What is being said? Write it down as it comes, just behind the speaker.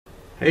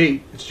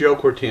Hey, it's Joe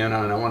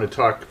Cortana, and I want to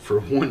talk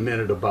for 1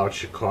 minute about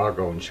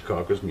Chicago and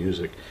Chicago's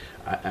music.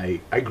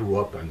 I grew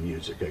up on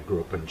music. I grew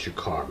up in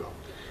Chicago,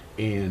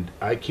 and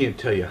I can't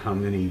tell you how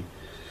many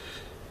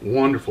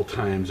wonderful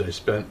times I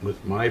spent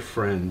with my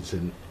friends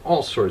in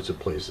all sorts of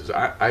places.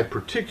 I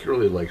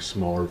particularly like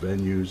smaller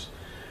venues,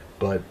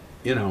 but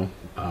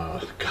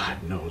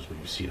God knows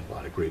we've seen a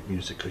lot of great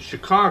music because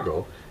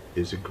Chicago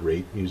is a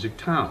great music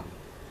town.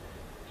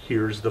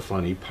 Here's the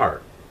funny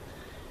part.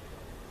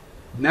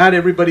 Not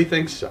everybody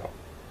thinks so.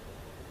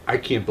 I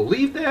can't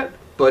believe that,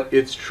 but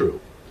it's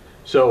true.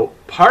 So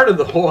part of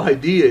the whole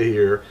idea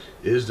here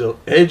is to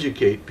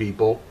educate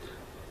people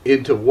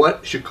into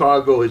what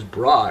Chicago has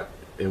brought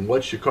and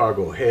what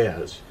Chicago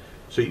has,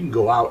 so you can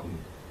go out and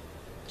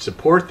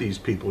support these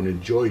people and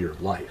enjoy your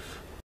life.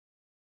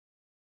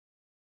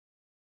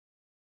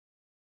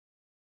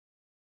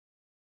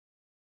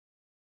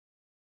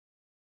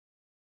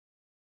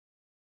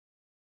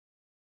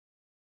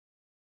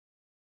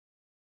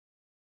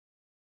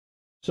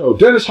 So,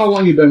 Dennis, how long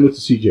have you been with the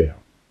CJO?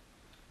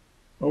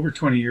 Over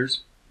 20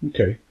 years.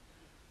 Okay.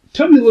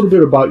 Tell me a little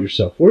bit about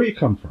yourself. Where do you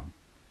come from?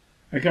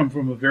 I come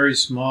from a very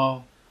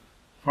small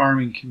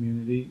farming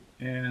community,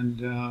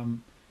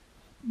 and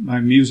my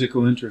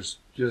musical interest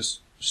just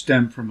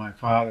stemmed from my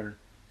father.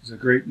 He's a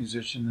great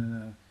musician and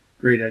a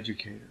great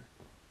educator.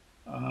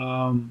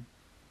 And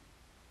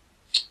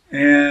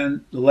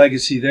the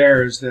legacy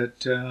there is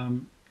that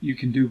you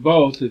can do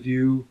both if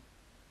you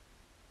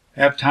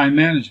have time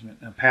management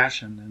and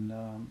passion. And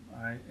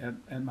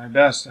at my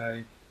best,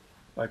 I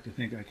like to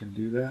think I can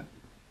do that.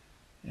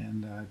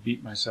 And I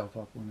beat myself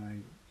up when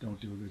I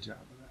don't do a good job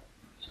of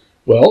that.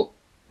 Well,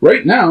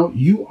 right now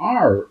you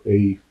are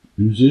a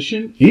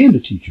musician and a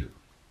teacher,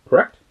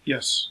 correct?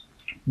 Yes.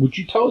 Would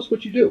you tell us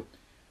what you do?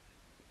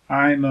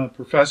 I'm a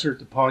professor at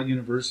DePaul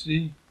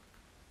University,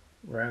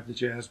 where I have the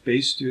jazz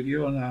bass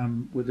studio, and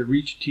I'm with the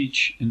Reach,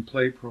 Teach, and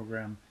Play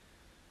program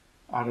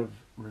out of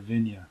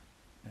Ravinia.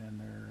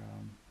 And they're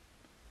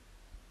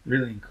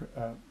really,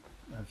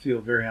 I feel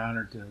very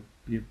honored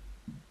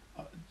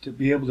to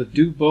be able to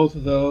do both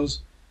of those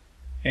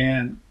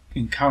and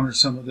encounter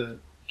some of the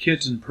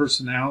kids and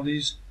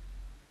personalities,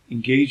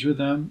 engage with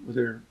them with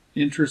their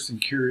interests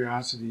and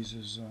curiosities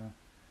has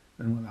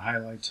been one of the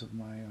highlights of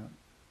my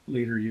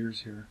later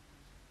years here.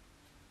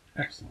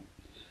 Excellent.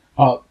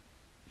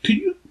 Could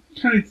you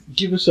kind of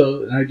give us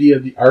an idea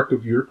of the arc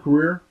of your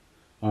career?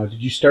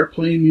 Did you start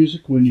playing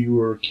music when you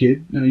were a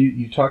kid? Now,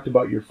 you talked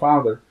about your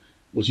father.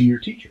 Was he your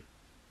teacher?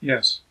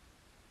 Yes.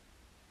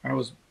 I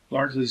was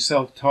largely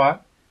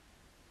self-taught,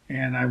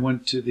 and I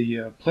went to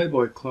the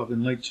Playboy Club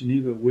in Lake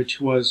Geneva,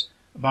 which was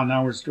about an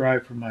hour's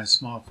drive from my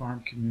small farm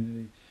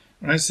community.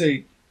 When I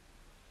say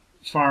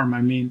farm,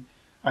 I mean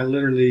I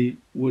literally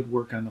would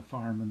work on the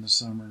farm in the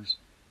summers.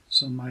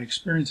 So my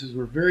experiences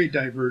were very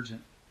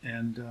divergent,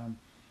 and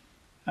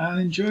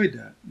I enjoyed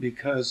that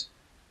because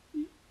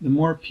the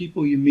more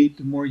people you meet,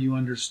 the more you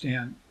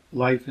understand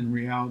life and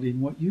reality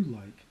and what you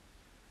like.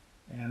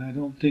 And I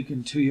don't think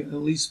until you, at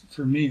least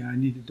for me, I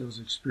needed those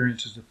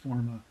experiences to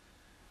form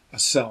a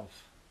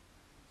self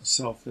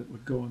that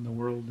would go in the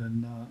world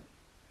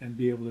and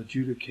be able to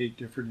adjudicate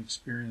different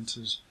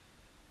experiences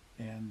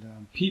and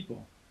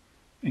people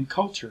and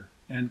culture.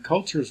 And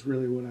culture is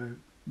really what I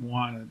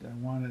wanted. I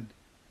wanted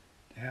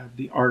to have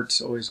the arts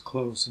always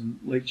close, and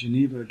Lake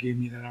Geneva gave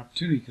me that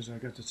opportunity because I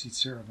got to see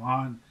Sarah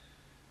Vaughan,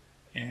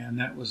 and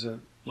that was a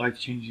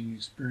life-changing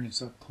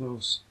experience up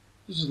close.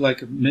 This was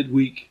like a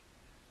midweek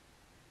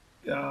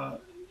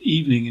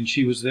evening, and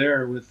she was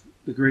there with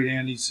the great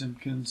Andy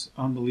Simpkins,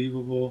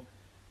 unbelievable,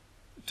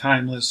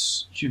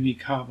 timeless Jimmy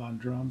Cobb on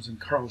drums,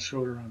 and Carl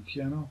Schroeder on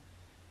piano.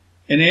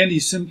 And Andy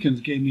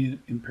Simpkins gave me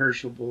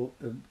imperishable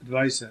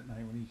advice that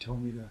night when he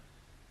told me to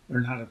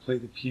learn how to play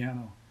the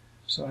piano.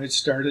 So I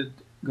started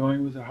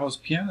going with a house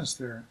pianist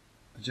there,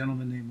 a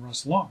gentleman named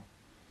Russ Long.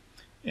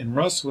 And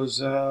Russ was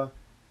a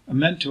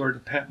mentor to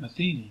Pat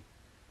Metheny.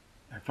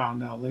 I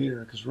found out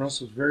later because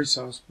Russ was very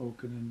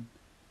soft-spoken and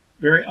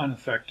very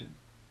unaffected.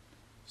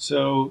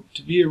 So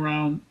to be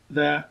around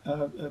that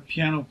a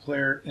piano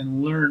player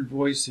and learn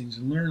voicings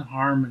and learn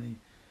harmony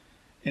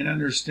and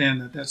understand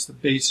that that's the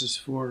basis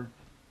for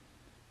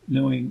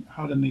knowing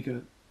how to make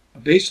a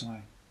bass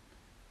line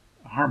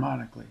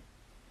harmonically.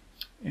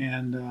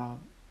 And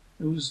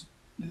it was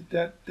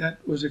that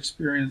was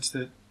experience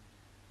that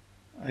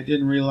I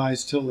didn't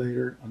realize till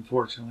later,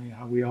 unfortunately,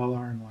 how we all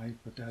are in life,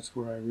 but that's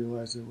where I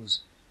realized it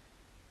was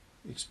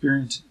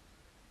experience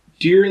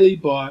dearly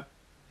bought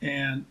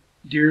and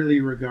dearly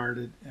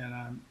regarded, and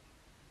I'm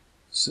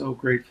so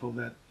grateful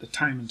that the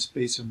time and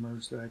space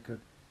emerged that I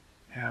could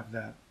have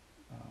that.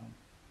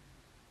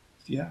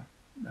 Yeah,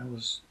 that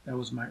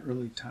was my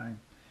early time.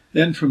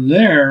 Then from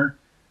there,